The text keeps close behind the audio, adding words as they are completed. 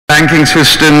banking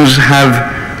systems have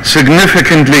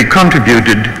significantly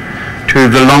contributed to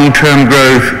the long-term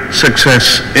growth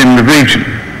success in the region.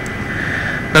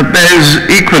 But there is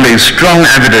equally strong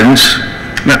evidence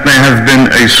that they have been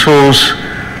a source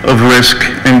of risk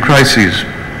and crises.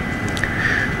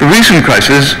 The recent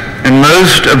crisis in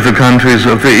most of the countries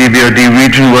of the EBRD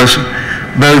region was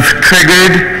both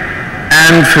triggered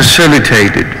and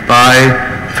facilitated by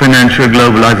financial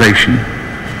globalization.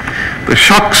 The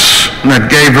shocks that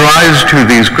gave rise to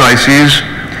these crises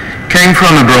came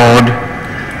from abroad,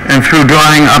 and through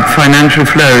drying up financial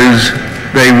flows,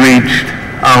 they reached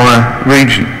our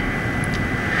region.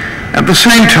 At the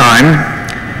same time,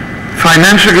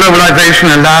 financial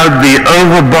globalization allowed the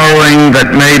overborrowing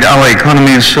that made our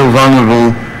economies so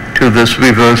vulnerable to this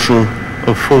reversal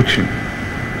of fortune.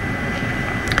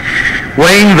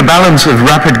 Weighing the balance of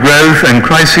rapid growth and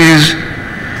crises,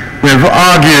 we have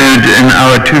argued in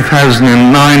our 2009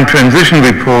 transition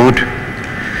report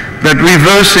that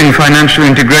reversing financial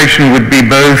integration would be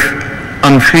both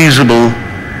unfeasible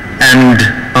and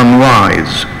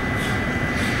unwise.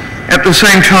 At the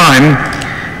same time,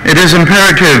 it is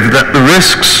imperative that the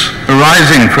risks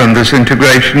arising from this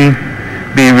integration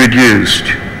be reduced.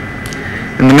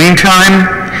 In the meantime,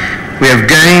 we have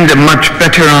gained a much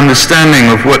better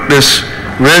understanding of what this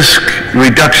risk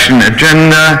reduction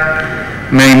agenda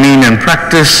may mean in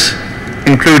practice,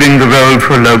 including the role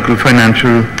for local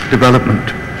financial development.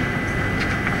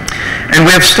 And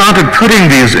we have started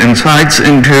putting these insights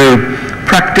into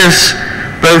practice,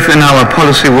 both in our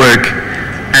policy work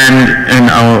and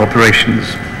in our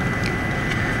operations.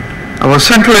 Our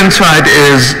central insight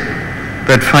is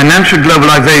that financial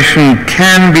globalization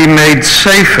can be made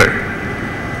safer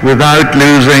without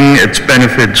losing its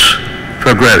benefits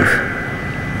for growth.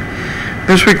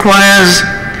 This requires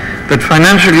that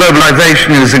financial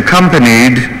globalization is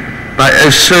accompanied by a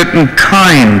certain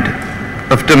kind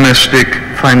of domestic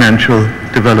financial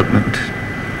development.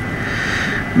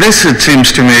 This, it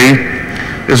seems to me,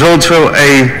 is also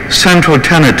a central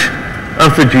tenet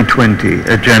of the G20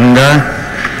 agenda,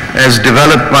 as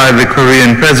developed by the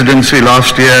Korean presidency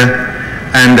last year,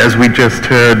 and as we just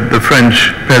heard, the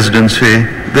French presidency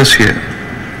this year.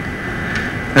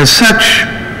 As such,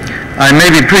 I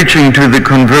may be preaching to the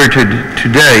converted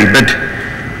today, but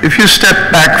if you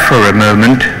step back for a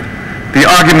moment, the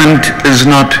argument is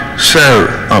not so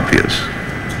obvious.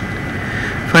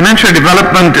 Financial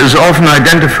development is often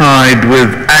identified with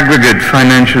aggregate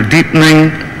financial deepening,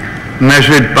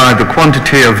 measured by the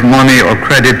quantity of money or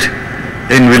credit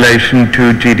in relation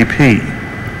to GDP.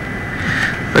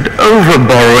 But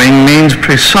overborrowing means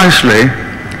precisely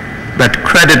that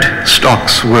credit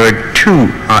stocks were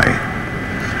too high.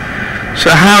 So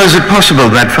how is it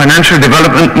possible that financial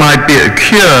development might be a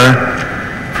cure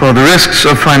for the risks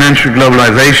of financial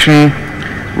globalization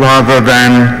rather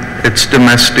than its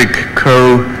domestic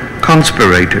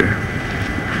co-conspirator?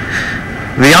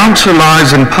 The answer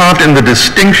lies in part in the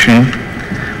distinction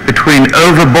between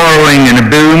overborrowing in a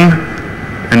boom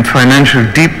and financial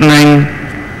deepening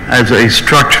as a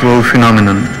structural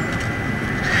phenomenon.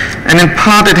 And in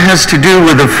part it has to do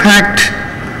with the fact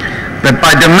that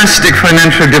by domestic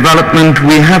financial development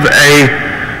we have a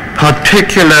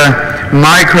particular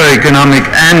microeconomic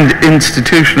and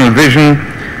institutional vision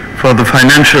for the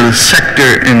financial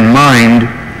sector in mind,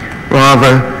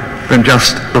 rather than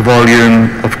just the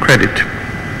volume of credit.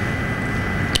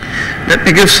 Let me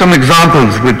give some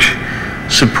examples which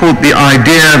support the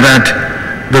idea that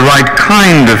the right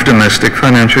kind of domestic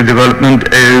financial development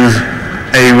is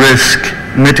a risk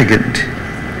mitigant.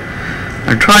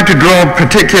 I try to draw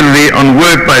particularly on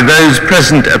work by those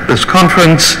present at this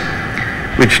conference,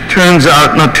 which turns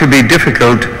out not to be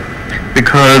difficult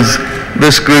because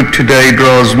this group today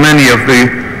draws many of the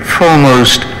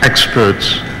foremost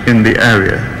experts in the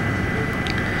area.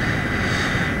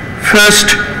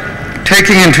 First,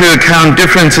 taking into account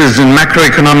differences in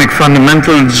macroeconomic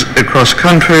fundamentals across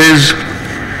countries,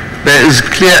 there is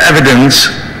clear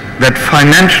evidence that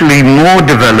financially more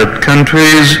developed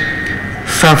countries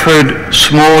suffered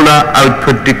smaller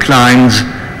output declines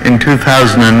in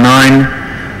 2009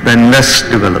 than less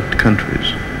developed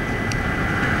countries.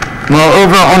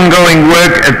 Moreover, ongoing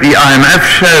work at the IMF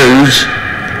shows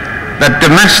that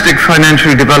domestic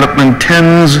financial development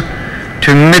tends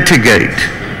to mitigate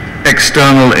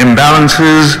external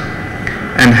imbalances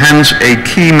and hence a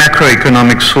key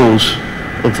macroeconomic source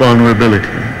of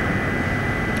vulnerability.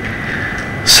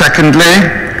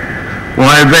 Secondly,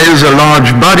 while there is a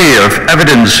large body of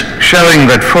evidence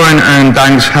showing that foreign-owned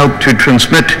banks help to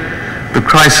transmit the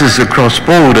crisis across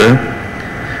border,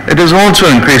 it is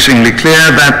also increasingly clear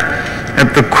that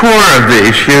at the core of the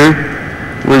issue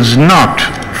was not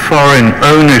foreign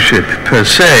ownership per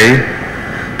se,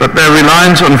 but their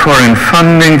reliance on foreign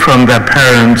funding from their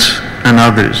parents and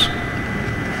others.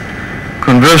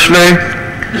 Conversely,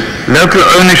 local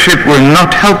ownership will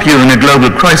not help you in a global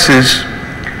crisis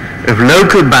if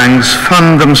local banks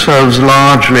fund themselves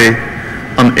largely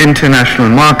on international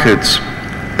markets,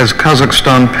 as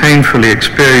Kazakhstan painfully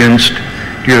experienced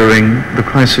during the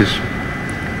crisis.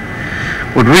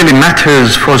 What really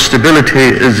matters for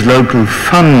stability is local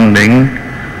funding,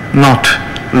 not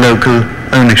local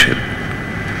ownership.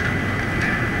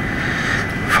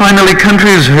 Finally,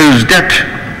 countries whose debt,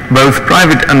 both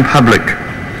private and public,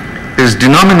 is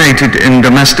denominated in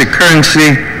domestic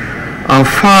currency are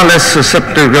far less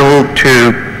susceptible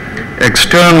to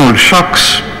external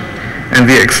shocks and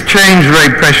the exchange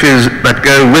rate pressures that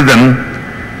go with them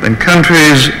than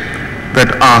countries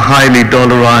that are highly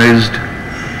dollarized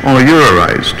or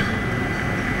euroized.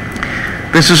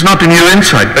 This is not a new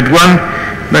insight, but one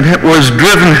that was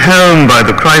driven home by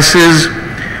the crisis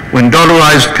when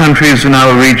dollarized countries in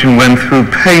our region went through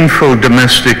painful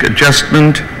domestic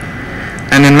adjustment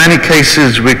and in many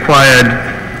cases required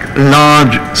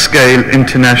large-scale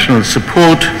international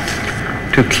support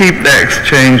to keep their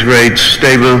exchange rates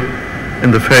stable in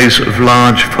the face of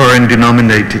large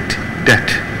foreign-denominated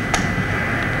debt.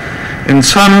 In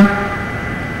sum,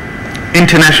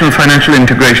 international financial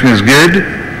integration is good,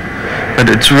 but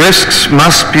its risks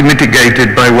must be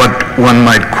mitigated by what one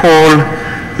might call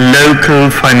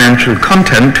local financial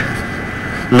content,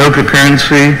 local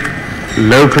currency,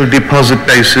 local deposit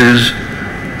bases,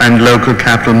 and local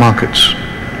capital markets.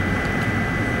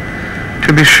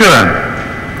 To be sure,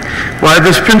 while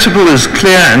this principle is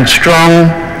clear and strong,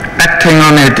 acting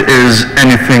on it is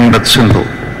anything but simple.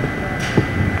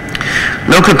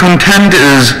 Local content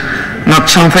is not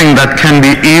something that can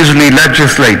be easily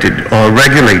legislated or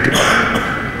regulated.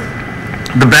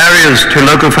 The barriers to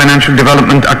local financial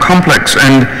development are complex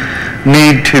and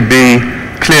need to be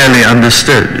clearly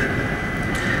understood.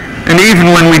 And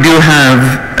even when we do have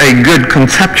a good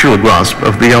conceptual grasp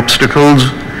of the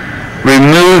obstacles,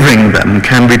 removing them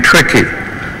can be tricky,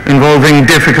 involving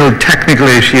difficult technical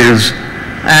issues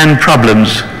and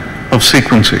problems of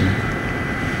sequencing.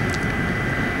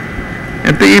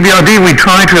 At the EBRD, we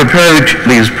try to approach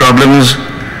these problems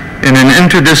in an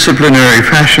interdisciplinary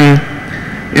fashion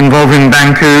involving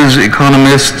bankers,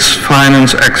 economists,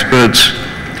 finance experts,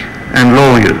 and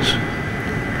lawyers.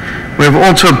 We have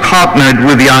also partnered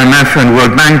with the IMF and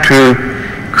World Bank to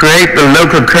create the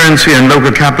Local Currency and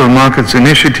Local Capital Markets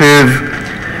Initiative,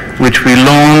 which we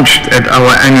launched at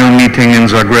our annual meeting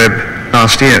in Zagreb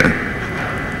last year.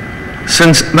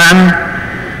 Since then,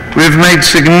 we've made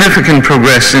significant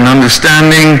progress in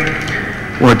understanding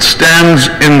what stands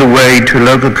in the way to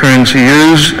local currency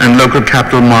use and local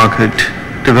capital market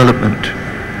development.